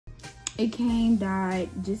It came dyed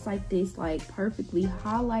just like this, like perfectly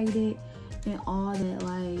highlighted and all that.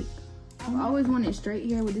 Like, I've always wanted straight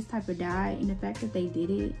hair with this type of dye, and the fact that they did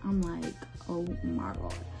it, I'm like, oh my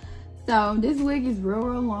god. So this wig is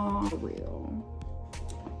real long, real.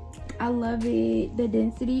 I love it. The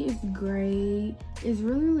density is great. It's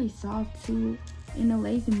really soft too, and the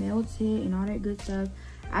lace melted and all that good stuff.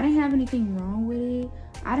 I didn't have anything wrong with it.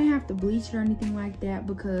 I didn't have to bleach it or anything like that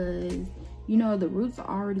because, you know, the roots are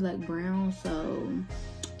already like brown, so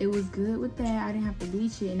it was good with that. I didn't have to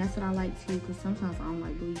bleach it, and that's what I like too, because sometimes I don't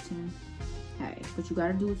like bleaching. Hey, but you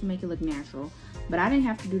gotta do it to make it look natural. But I didn't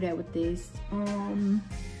have to do that with this.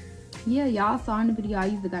 Yeah, y'all saw in the video I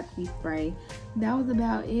used the Got To Be spray. That was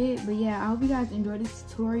about it. But yeah, I hope you guys enjoyed this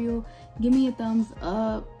tutorial. Give me a thumbs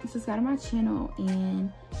up, subscribe to my channel,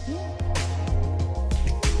 and yeah.